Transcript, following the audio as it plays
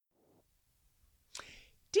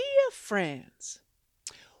friends.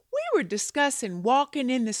 We were discussing walking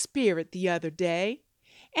in the Spirit the other day,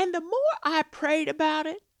 and the more I prayed about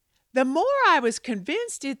it, the more I was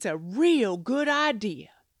convinced it's a real good idea.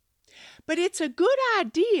 But it's a good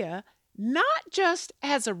idea not just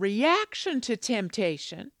as a reaction to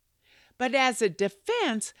temptation, but as a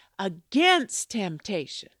defense against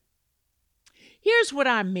temptation. Here's what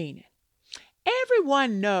I'm meaning.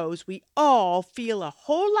 Everyone knows we all feel a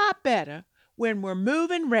whole lot better when we're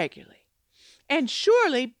moving regularly. And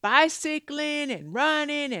surely bicycling and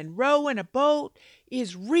running and rowing a boat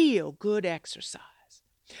is real good exercise.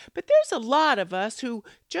 But there's a lot of us who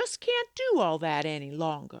just can't do all that any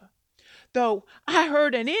longer. Though I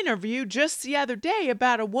heard an interview just the other day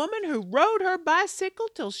about a woman who rode her bicycle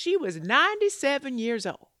till she was 97 years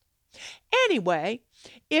old. Anyway,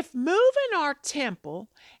 if moving our temple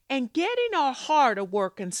and getting our heart a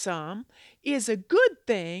working some is a good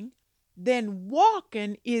thing, then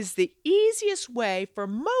walking is the easiest way for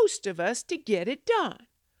most of us to get it done.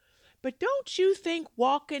 But don't you think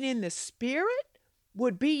walking in the Spirit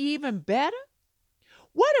would be even better?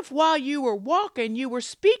 What if while you were walking you were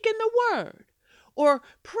speaking the word, or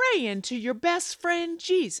praying to your best friend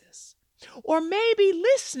Jesus, or maybe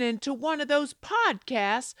listening to one of those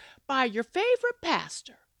podcasts by your favorite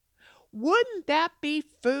pastor? Wouldn't that be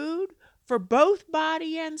food for both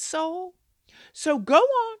body and soul? So go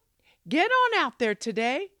on, get on out there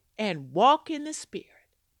today and walk in the Spirit.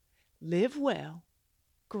 Live well,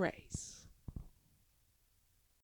 Grace.